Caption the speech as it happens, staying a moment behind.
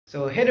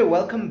So hey there,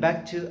 welcome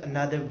back to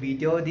another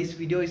video. This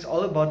video is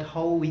all about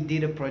how we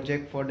did a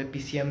project for the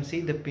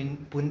PCMC, the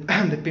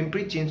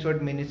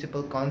Pimpri-Chinchwad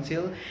Municipal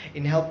Council,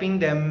 in helping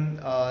them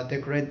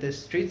decorate the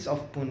streets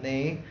of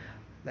Pune,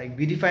 like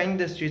beautifying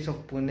the streets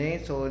of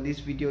Pune. So this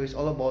video is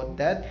all about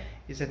that.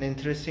 It's an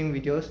interesting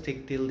video.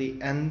 Stick till the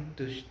end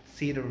to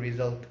see the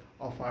result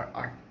of our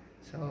art.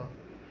 So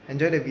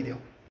enjoy the video.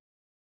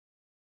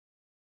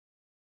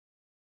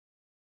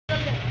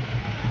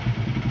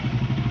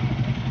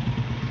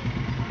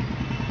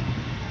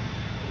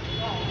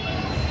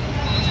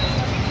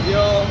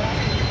 Yo,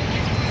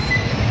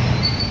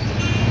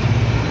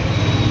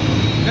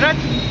 Virat.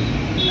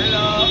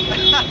 Hello.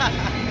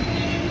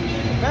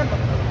 Ma'am,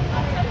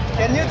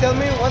 can you tell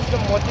me what's the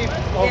motive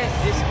of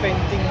this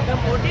painting? The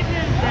motive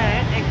is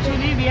that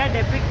actually we are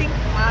depicting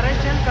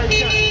Maharashtrian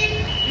culture,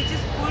 which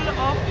is full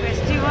of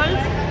festivals,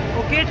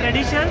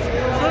 traditions.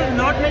 So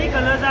not many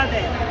colors are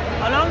there.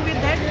 Along with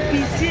that,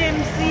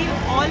 PCMC,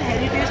 all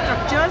heritage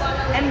structures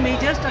and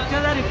major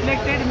structures are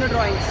reflected in the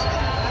drawings.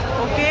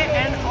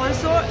 And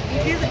also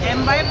it is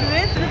imbibed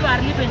with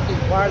Warli painting.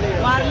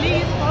 Warli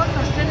is for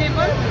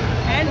sustainable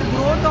and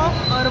growth of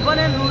urban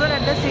and rural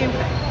at the same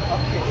time.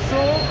 So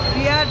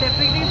we are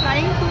depicting,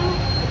 trying to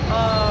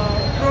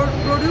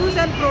produce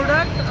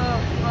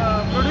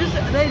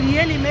the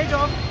real image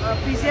of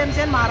PCMC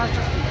and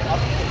Maharashtra.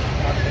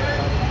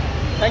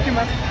 Thank you,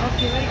 ma'am.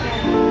 Okay,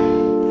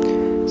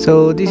 welcome.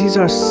 So this is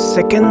our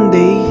second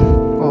day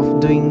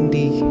of doing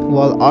the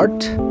wall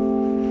art.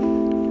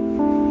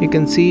 You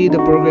can see the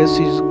progress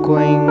is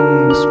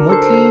going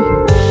smoothly.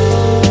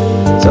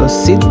 So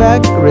sit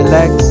back,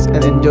 relax,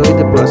 and enjoy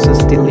the process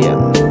till the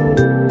end.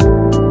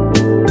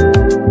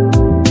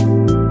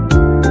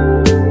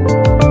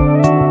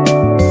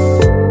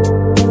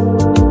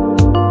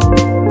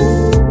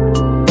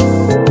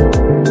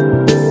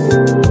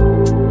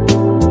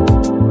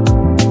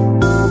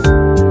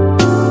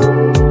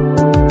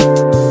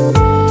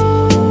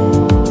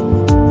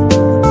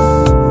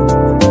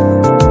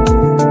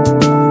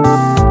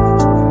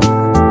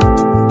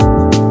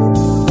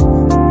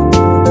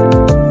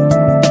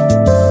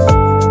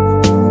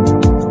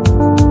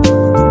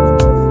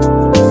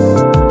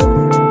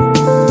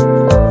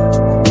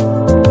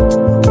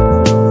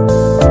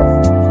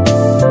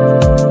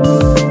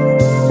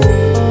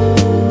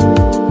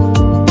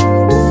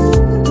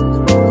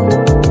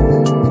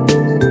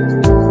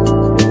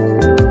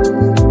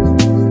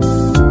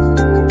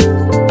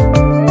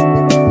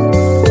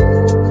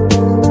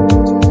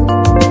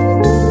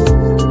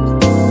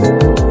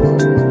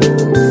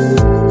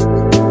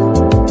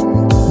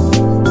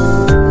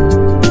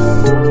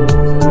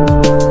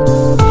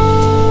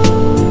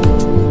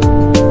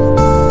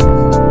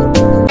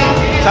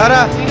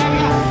 Sarah,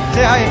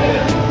 say hi.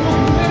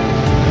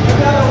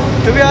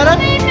 To be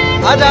honest,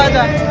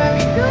 आजा.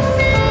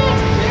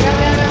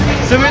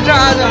 Sumitra,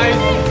 आजा.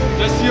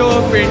 Just your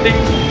painting.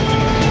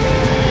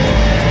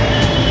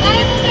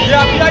 ये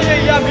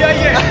अभी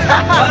आइए.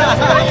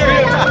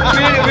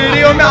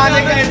 Video में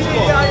आने का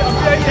इसको.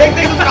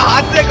 देख उसका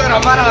हाथ से कर,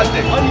 हमारा हाथ से.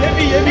 और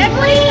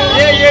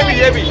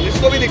ये भी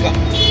इसको भी दिखा.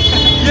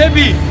 ये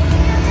भी.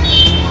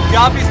 क्या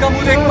आप इसका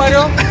मुंह देख पा रहे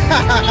हो?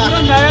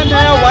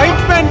 नया व्हाइट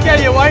पेन, क्या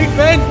ये व्हाइट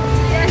पेन?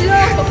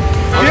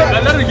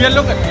 कलर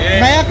येलो का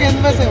नया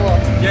कैनवस है वो.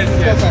 यस.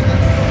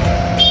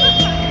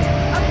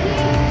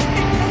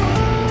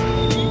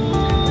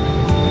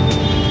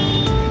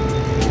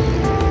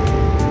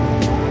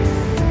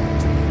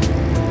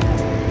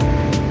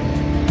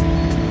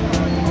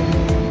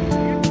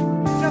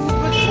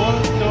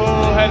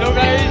 हेलो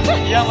गाइस,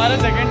 ये हमारा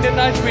सेकंड डे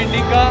था आज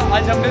पेंटिंग का.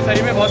 आज हमने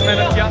सही में बहुत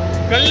मेहनत किया.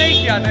 कल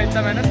नहीं किया था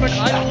इतना मेहनत, बट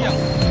आज किया.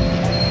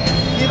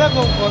 सीधा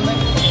बोलना.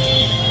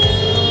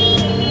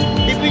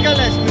 Typical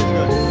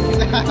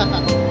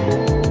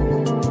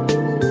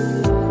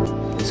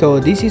So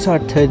this is our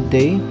third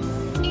day.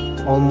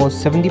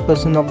 Almost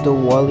 70% of the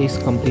wall is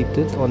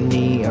completed.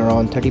 Only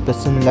around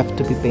 30% left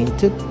to be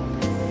painted.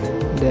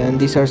 Then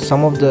these are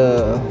some of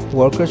the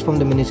workers from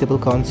the municipal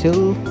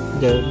council.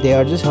 They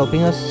are just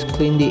helping us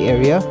clean the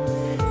area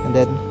and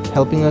then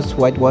helping us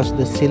whitewash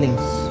the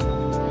ceilings.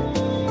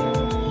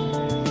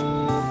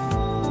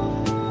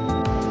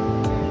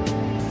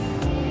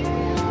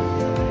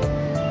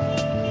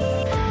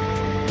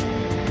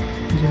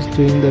 Just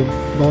doing the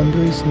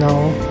boundaries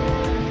now.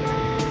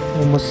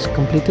 Almost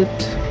completed.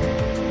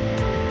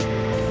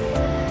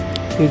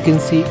 You can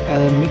see a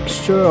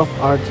mixture of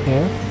art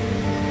here.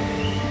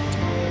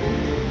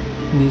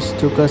 This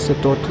took us a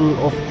total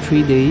of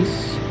 3 days.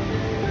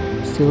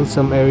 Still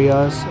some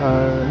areas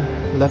are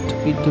left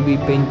to be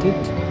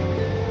painted.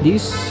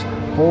 This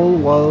whole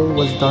wall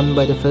was done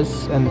by the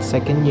first and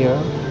second year,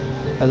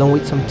 along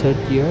with some third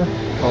year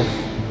of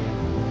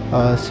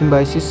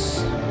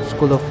Symbiosis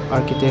School of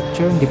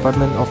Architecture,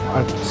 Department of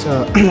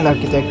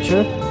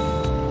Architecture.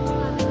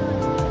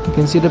 You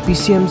can see the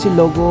PCMC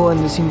logo and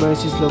the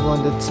Symbiosis logo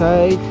on that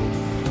side.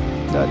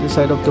 The other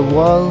side of the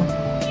wall.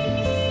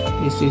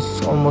 This is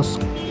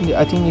almost,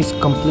 I think it's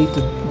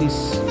completed.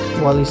 This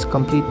wall is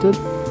completed.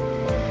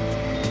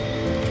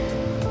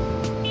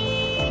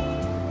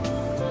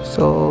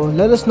 So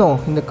let us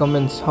know in the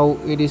comments how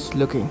it is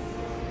looking.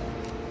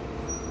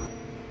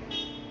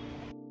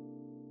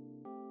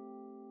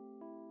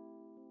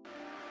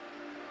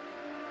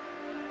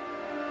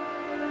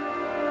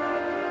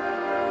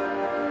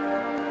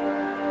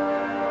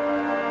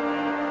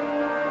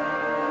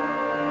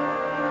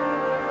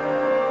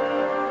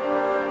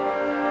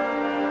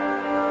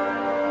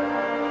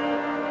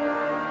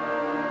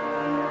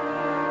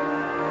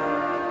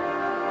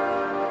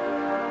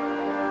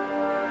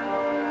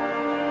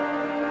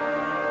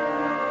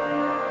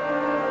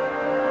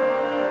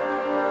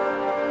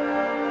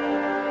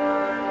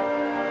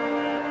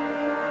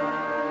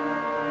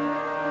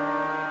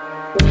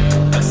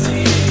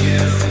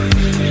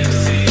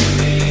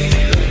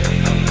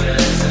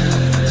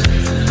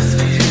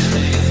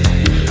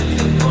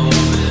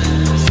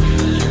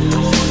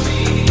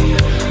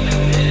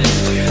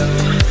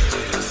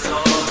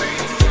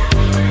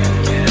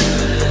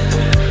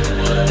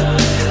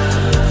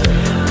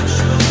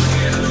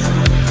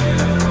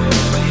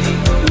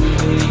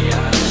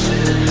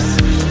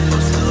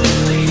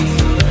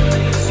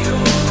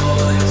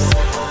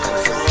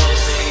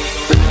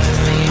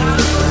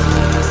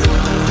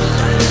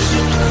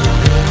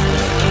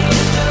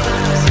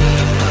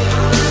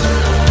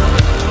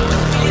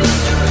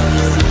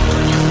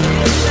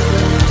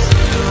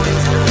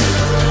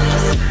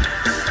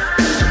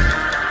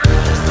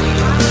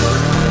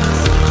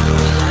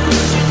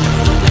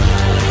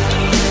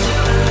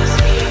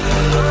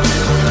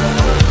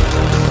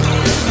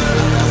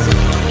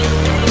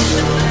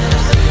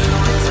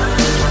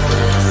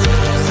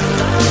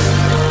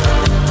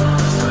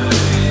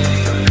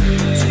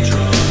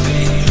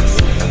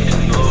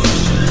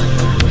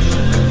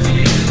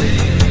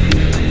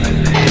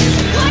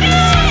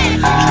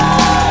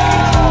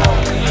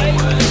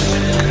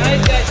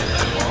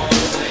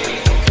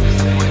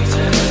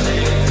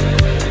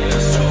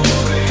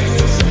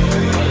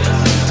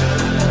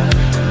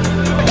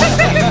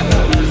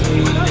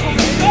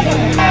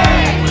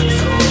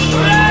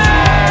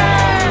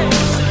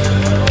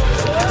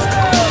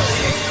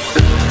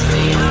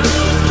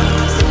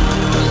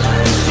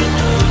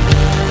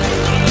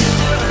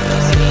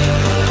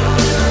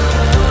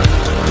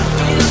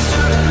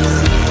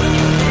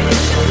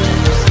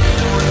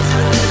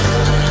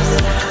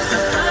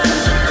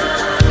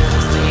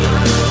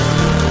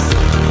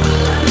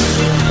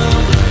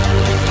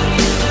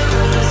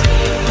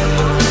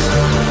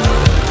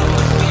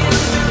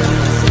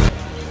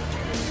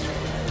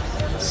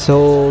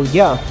 So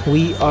yeah,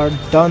 we are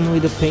done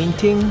with the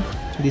painting.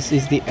 This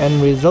is the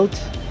end result.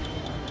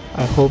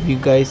 I hope you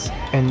guys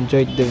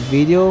enjoyed the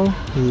video.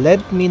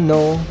 Let me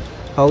know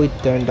how it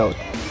turned out.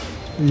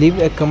 Leave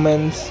a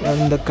comments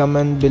on the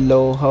comment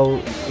below how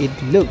it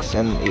looks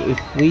and if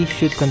we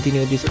should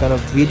continue this kind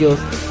of videos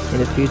in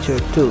the future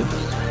too.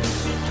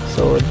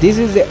 So this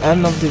is the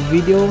end of the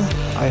video.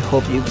 I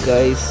hope you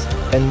guys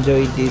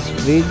enjoyed this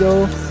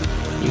video.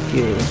 If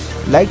you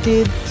liked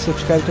it,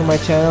 subscribe to my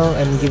channel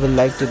and give a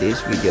like to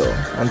this video.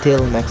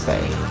 Until next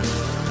time.